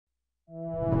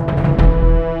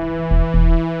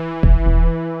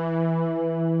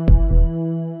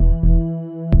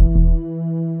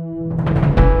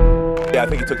Yeah, I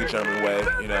think he took the gentleman way.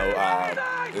 You know,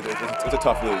 it's a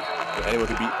tough league. Anyone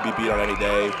could be beat on any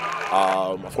day.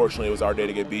 Unfortunately, it was our day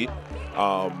to get beat.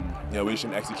 You know, we just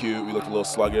didn't execute. We looked a little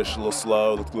sluggish, a little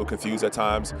slow, looked a little confused at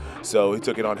times. So he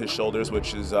took it on his shoulders,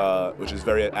 which is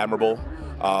very admirable.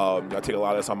 I take a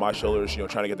lot of this on my shoulders, you know,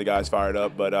 trying to get the guys fired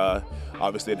up, but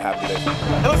obviously it didn't happen today.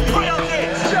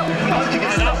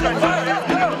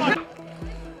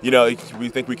 You know, we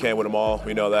think we can win them all.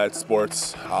 We know that it's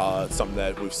sports. It's something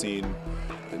that we've seen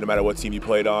no matter what team you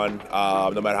played on,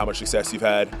 no matter how much success you've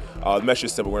had. The message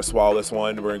is simple. We're going to swallow this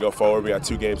one. We're going to go forward. We got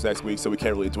 2 games next week, so we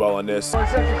can't really dwell on this.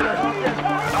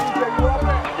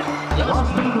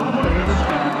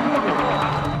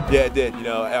 Yeah, it did. You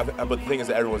know, but the thing is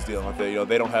that everyone's dealing with it. You know,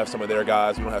 they don't have some of their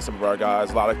guys. We don't have some of our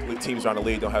guys. A lot of teams around the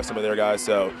league don't have some of their guys.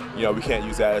 So, you know, we can't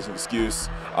use that as an excuse.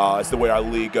 It's the way our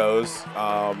league goes.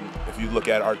 If you look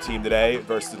at our team today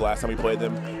versus the last time we played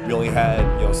them, we only had,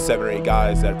 you know, 7 or 8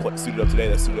 guys that suited up today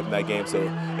that suited up in that game. So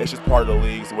it's just part of the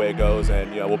league, it's the way it goes,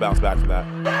 and, you know, we'll bounce back from that.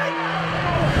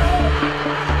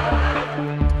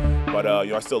 But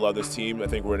you know, I still love this team. I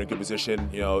think we're in a good position.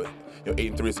 You know,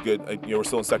 8-3 is good. You know, we're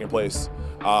still in 2nd place.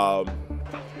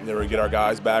 Then we're gonna get our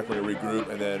guys back. We're gonna regroup,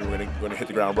 and then we're gonna hit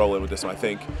the ground rolling with this one. I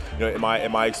think, you know, in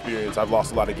my experience, I've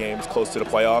lost a lot of games close to the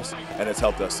playoffs, and it's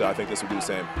helped us. So I think this will do the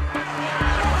same.